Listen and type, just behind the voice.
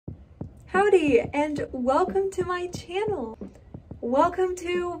Howdy and welcome to my channel. Welcome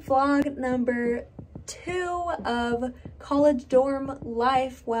to vlog number 2 of college dorm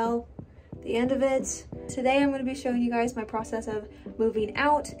life. Well, the end of it. Today I'm going to be showing you guys my process of moving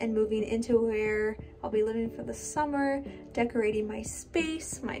out and moving into where I'll be living for the summer, decorating my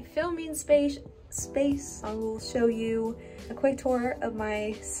space, my filming space. I will show you a quick tour of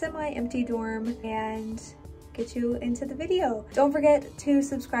my semi-empty dorm and get you into the video. Don't forget to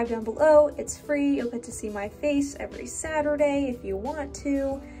subscribe down below. It's free. You'll get to see my face every Saturday if you want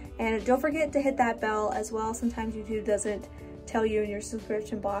to. And don't forget to hit that bell as well. Sometimes YouTube doesn't tell you in your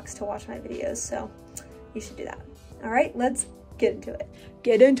subscription box to watch my videos, so you should do that. All right, let's get into it.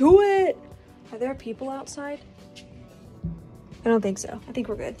 Get into it! Are there people outside? I don't think so. I think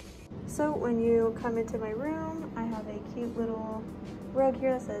we're good. So when you come into my room, I have a cute little rug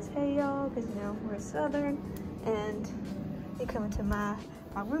here that says, "Hey y'all," because you know, we're Southern. And you come into my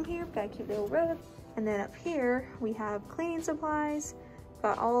room here, got a cute little rug. And then up here, we have cleaning supplies.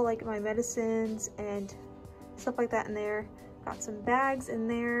 Got all like my medicines and stuff like that in there. Got some bags in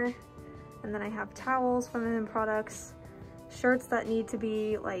there. And then I have towels, feminine products, shirts that need to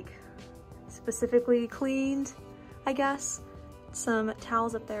be like specifically cleaned, I guess. Some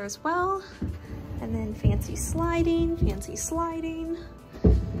towels up there as well. And then fancy sliding.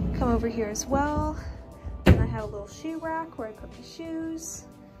 Come over here as well. And I have a little shoe rack where I put my shoes.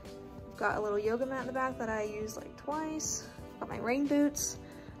 Got a little yoga mat in the back that I use like twice. Got my rain boots.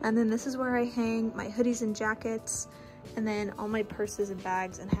 And then this is where I hang my hoodies and jackets. And then all my purses and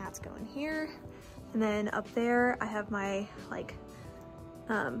bags and hats go in here. And then up there I have my like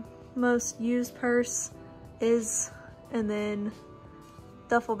most used purse and then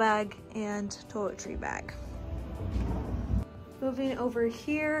duffel bag and toiletry bag. Moving over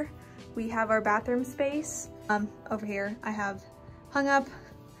here, we have our bathroom space. Over here I have hung up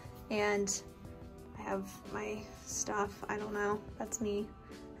and I have my stuff. I don't know, that's me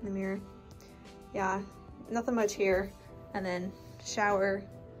in the mirror. Yeah, nothing much here. And then shower,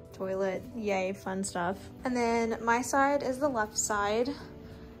 toilet, yay, fun stuff. And then my side is the left side.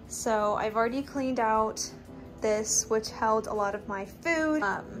 So I've already cleaned out this, which held a lot of my food,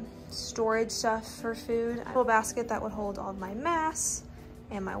 storage stuff for food. A little basket that would hold all of my masks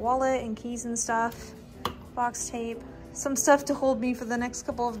and my wallet and keys and stuff, box tape, some stuff to hold me for the next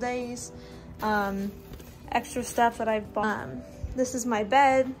couple of days, extra stuff that I've bought. This is my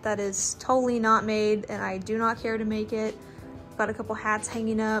bed that is totally not made and I do not care to make it. Got a couple hats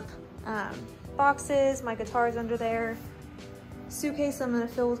hanging up, boxes, my guitar's under there, suitcase I'm gonna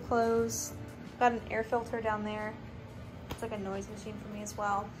fill with clothes. Got an air filter down there. It's like a noise machine for me as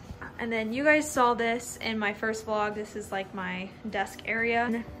well. And then you guys saw this in my first vlog. This is like my desk area.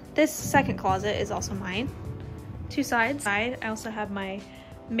 And this second closet is also mine. 2 sides. I also have my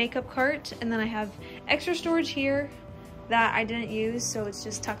makeup cart, and then I have extra storage here that I didn't use, so it's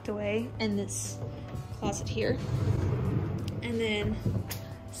just tucked away in this closet here. And then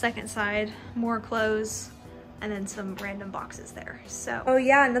second side, more clothes, and then some random boxes there. So, oh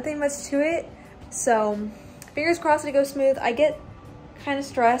yeah, nothing much to it. So fingers crossed it goes smooth. I get kind of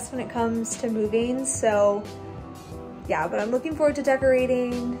stressed when it comes to moving, so yeah, but I'm looking forward to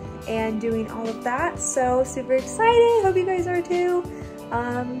decorating and doing all of that. So super excited. Hope you guys are too.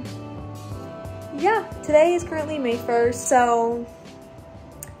 Yeah, today is currently May 1st, so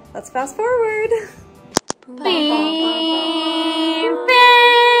let's fast forward.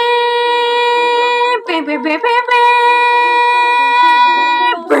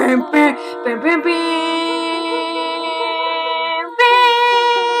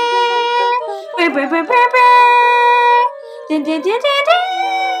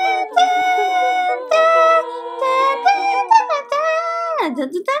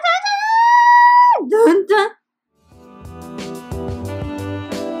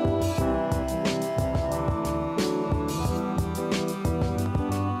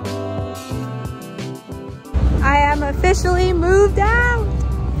 I am officially moved out.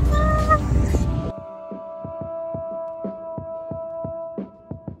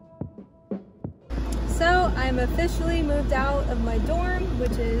 So I'm officially moved out of my dorm,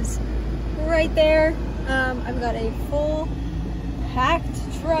 which is right there. I've got a full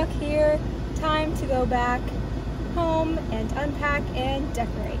packed truck here. Time to go back home and unpack and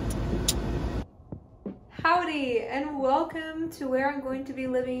decorate. Howdy and welcome to where I'm going to be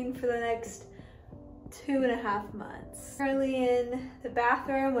living for the next 2.5 months. Currently in the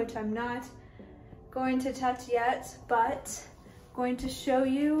bathroom, which I'm not going to touch yet, but going to show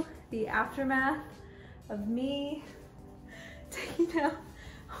you the aftermath of me taking out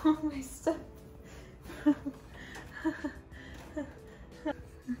all my stuff.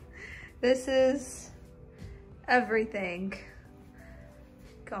 This is everything.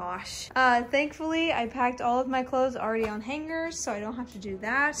 Gosh. Thankfully, I packed all of my clothes already on hangers, so I don't have to do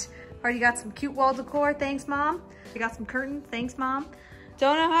that. Already got some cute wall decor. Thanks, Mom. I got some curtains. Thanks, Mom.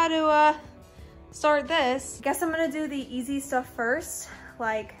 Don't know how to start this. Guess I'm gonna do the easy stuff first,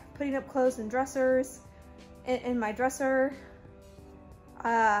 like putting up clothes and dressers in my dresser.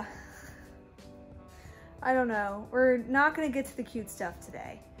 I don't know. We're not gonna get to the cute stuff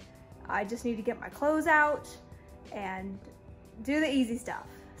today. I just need to get my clothes out and do the easy stuff.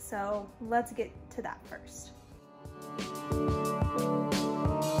 So let's get to that first.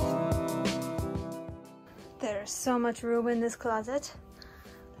 There's so much room in this closet.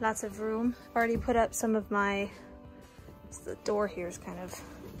 Lots of room. I've already put up some of my, the door here is kind of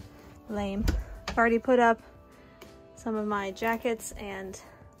lame. I've already put up some of my jackets and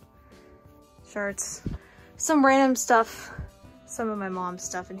shirts. Some random stuff, some of my mom's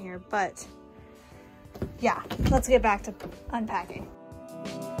stuff in here, but yeah, let's get back to unpacking.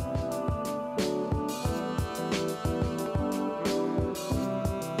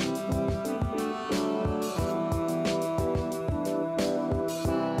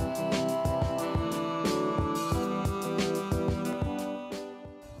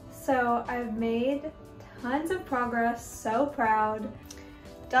 So I've made tons of progress, so proud.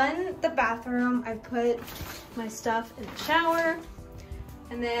 Done the bathroom, I put my stuff in the shower,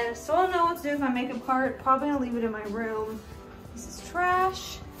 and then I still don't know what to do with my makeup cart. Probably gonna leave it in my room. This is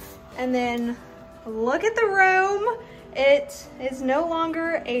trash. And then look at the room. It is no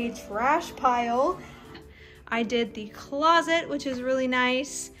longer a trash pile. I did the closet, which is really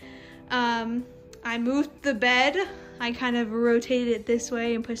nice. I moved the bed. I kind of rotated it this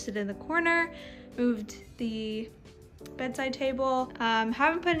way and pushed it in the corner. Moved the bedside table.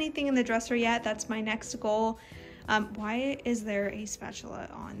 Haven't put anything in the dresser yet. That's my next goal. Why is there a spatula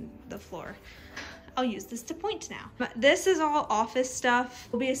on the floor? I'll use this to point now. But this is all office stuff.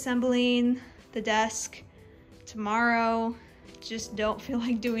 We'll be assembling the desk tomorrow. Just don't feel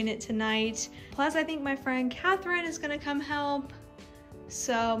like doing it tonight. Plus, I think my friend Catherine is gonna come help.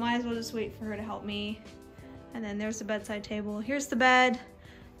 So might as well just wait for her to help me. And then there's the bedside table. Here's the bed.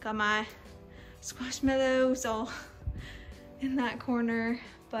 Got my squishmallows all in that corner.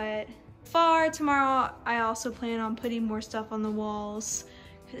 But tomorrow, I also plan on putting more stuff on the walls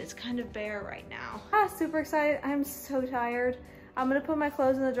because it's kind of bare right now. Super excited. I'm so tired. I'm gonna put my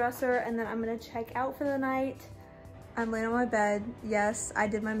clothes in the dresser and then I'm gonna check out for the night. I'm laying on my bed. Yes, I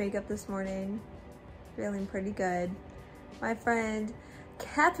did my makeup this morning. Feeling pretty good. My friend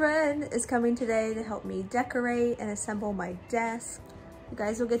Catherine is coming today to help me decorate and assemble my desk. You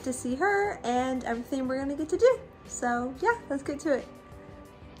guys will get to see her and everything we're gonna get to do. So yeah, let's get to it.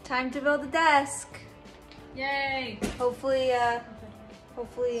 Time to build the desk. Yay! Hopefully,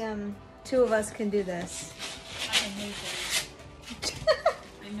 two of us can do this. I hate it.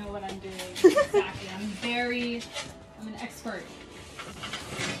 I know what I'm doing. Exactly. I'm an expert.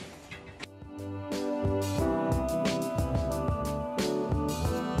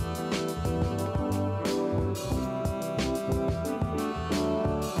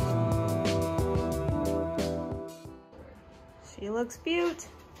 She looks beaut.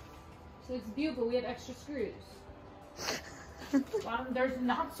 So it's beaut, but we have extra screws. Well, there's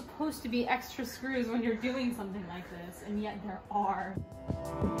not supposed to be extra screws when you're doing something like this, and yet there are.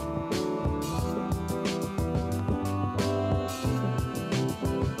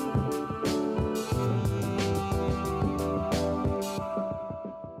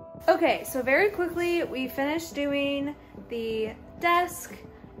 Okay, so very quickly, we finished doing the desk,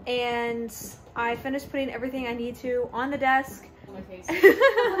 and I finished putting everything I need to on the desk. My face.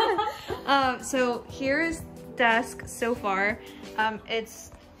 So here is the desk so far.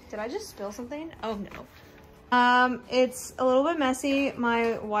 Did I just spill something? Oh no. It's a little bit messy.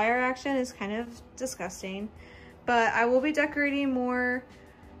 My wire action is kind of disgusting, but I will be decorating more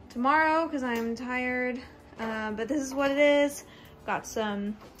tomorrow because I'm tired. But this is what it is. Got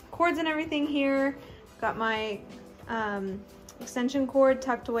some cords and everything here. Got my extension cord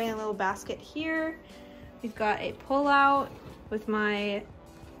tucked away in a little basket here. We've got a pull-out with my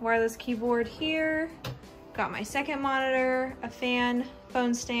wireless keyboard here. Got my second monitor, a fan,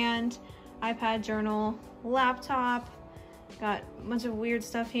 phone stand, iPad journal, laptop. Got a bunch of weird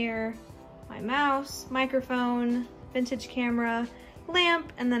stuff here. My mouse, microphone, vintage camera,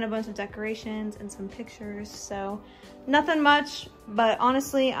 lamp, and then a bunch of decorations and some pictures. So nothing much, but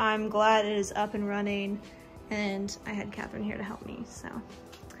honestly, I'm glad it is up and running, and I had Catherine here to help me. So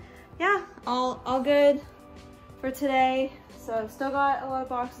yeah, all good for today. So I've still got a lot of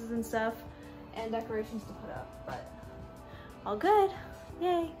boxes and stuff and decorations to put up, but all good.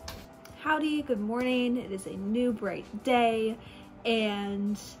 Yay. Howdy, good morning. It is a new bright day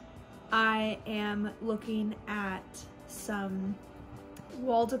and I am looking at some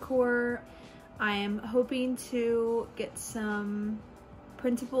wall decor. I am hoping to get some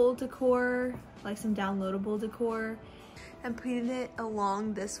printable decor, like some downloadable decor. I'm putting it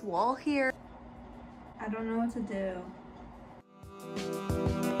along this wall here. I don't know what to do.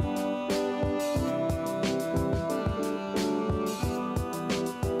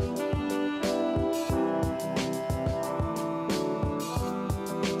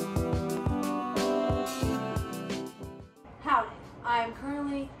 Howdy. I'm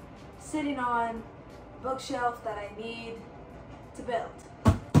currently sitting on a bookshelf that I need to build.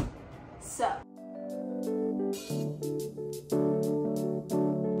 So.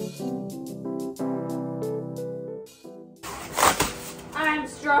 I'm a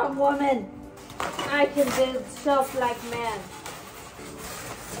strong woman. I can build stuff like men.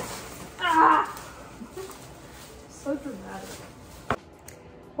 Ah! So dramatic.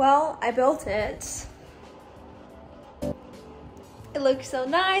 Well, I built it. It looks so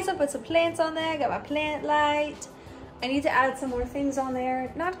nice. I put some plants on there. Got my plant light. I need to add some more things on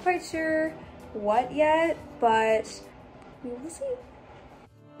there. Not quite sure what yet, but we will see.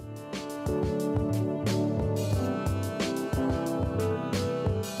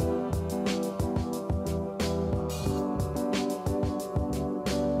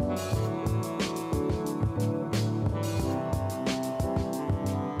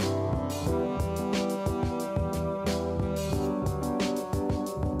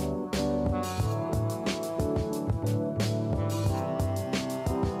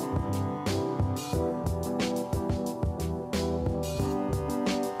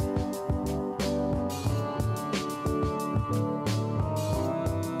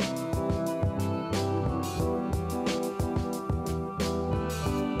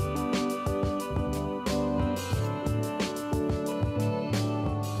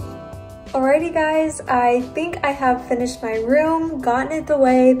 Alrighty guys, I think I have finished my room, gotten it the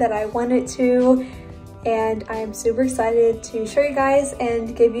way that I want it to, and I'm super excited to show you guys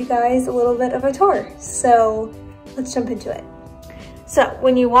and give you guys a little bit of a tour. So let's jump into it. So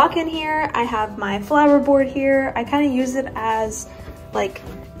when you walk in here, I have my flower board here. I kind of use it as like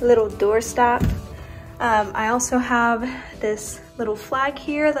a little doorstop. I also have this little flag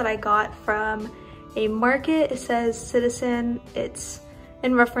here that I got from a market. It says citizen. It's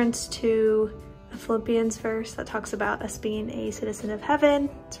in reference to a Philippians verse that talks about us being a citizen of heaven.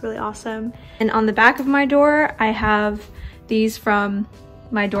 It's really awesome. And on the back of my door, I have these from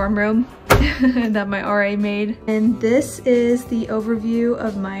my dorm room that my RA made. And this is the overview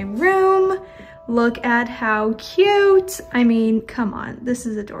of my room. Look at how cute. I mean, come on, this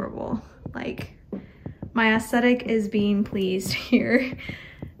is adorable. Like, my aesthetic is being pleased here.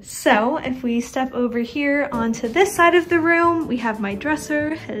 So if we step over here onto this side of the room, we have my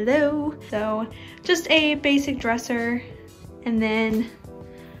dresser. Hello. So just a basic dresser. And then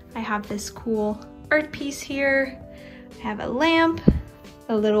I have this cool art piece here. I have a lamp,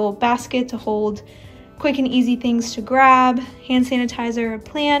 a little basket to hold quick and easy things to grab, hand sanitizer, a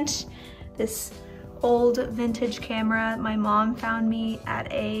plant, this old vintage camera my mom found me at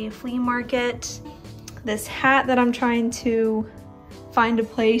a flea market, this hat that I'm trying to find a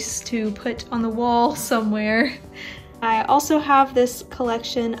place to put on the wall somewhere. I also have this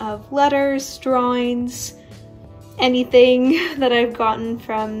collection of letters, drawings, anything that I've gotten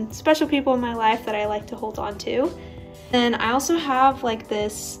from special people in my life that I like to hold on to. Then I also have like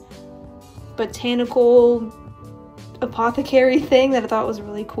this botanical apothecary thing that I thought was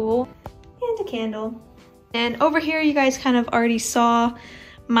really cool, and a candle. And over here you guys kind of already saw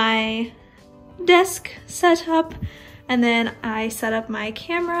my desk set up. And then I set up my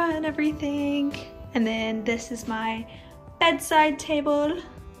camera and everything. And then this is my bedside table.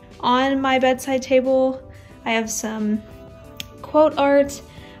 On my bedside table, I have some quote art.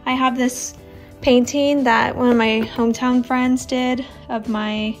 I have this painting that one of my hometown friends did of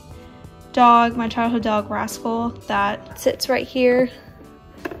my dog, my childhood dog, Rascal, that sits right here.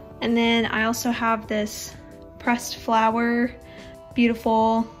 And then I also have this pressed flower,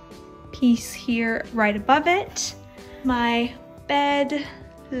 beautiful piece here right above it. My bed,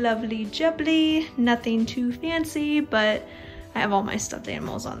 lovely jubbly, nothing too fancy, but I have all my stuffed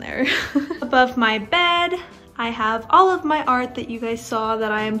animals on there. Above my bed, I have all of my art that you guys saw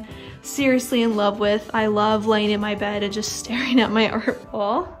that I'm seriously in love with. I love laying in my bed and just staring at my art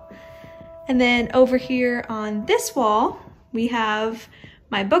wall. And then over here on this wall, we have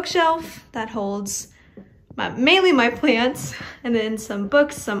my bookshelf that holds mainly my plants, and then some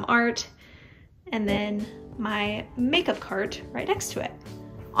books, some art, and then my makeup cart right next to it.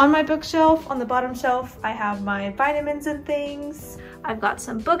 On my bookshelf, on the bottom shelf, I have my vitamins and things. I've got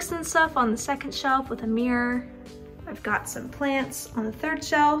some books and stuff on the second shelf with a mirror. I've got some plants on the third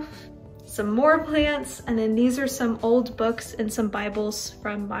shelf, some more plants, and then these are some old books and some Bibles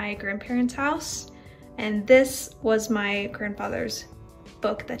from my grandparents' house. And this was my grandfather's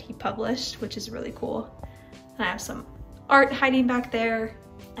book that he published, which is really cool. And I have some art hiding back there.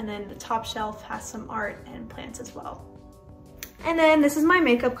 And then the top shelf has some art and plants as well. And then this is my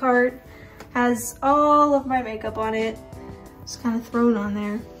makeup cart. Has all of my makeup on it. It's kind of thrown on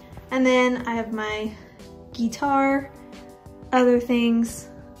there. And then I have my guitar, other things,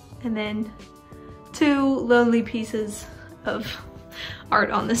 and then 2 lonely pieces of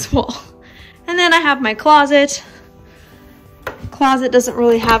art on this wall. And then I have my closet. Closet doesn't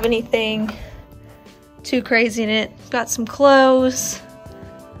really have anything too crazy in it. Got some clothes,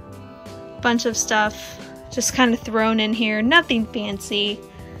 bunch of stuff just kind of thrown in here, nothing fancy,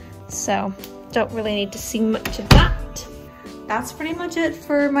 so don't really need to see much of that. That's pretty much it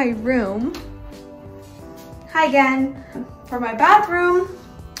for my room. Hi again. For my bathroom,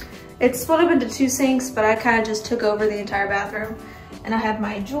 it's split up into 2 sinks, but I kind of just took over the entire bathroom. And I have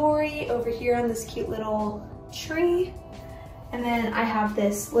my jewelry over here on this cute little tree. And then I have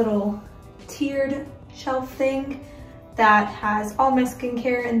this little tiered shelf thing that has all my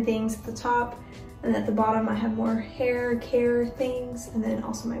skincare and things at the top. And at the bottom, I have more hair care things, and then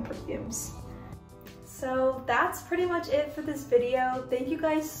also my perfumes. So that's pretty much it for this video. Thank you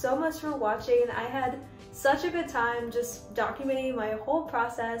guys so much for watching. I had such a good time just documenting my whole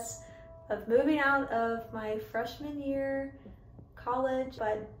process of moving out of my freshman year college.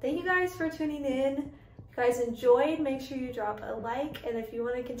 But thank you guys for tuning in. If you guys enjoyed, make sure you drop a like. And if you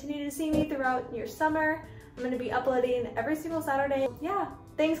want to continue to see me throughout your summer, I'm going to be uploading every single Saturday. Yeah,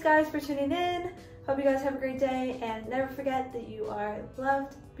 thanks guys for tuning in. Hope you guys have a great day, and never forget that you are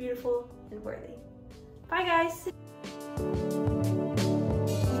loved, beautiful, and worthy. Bye guys!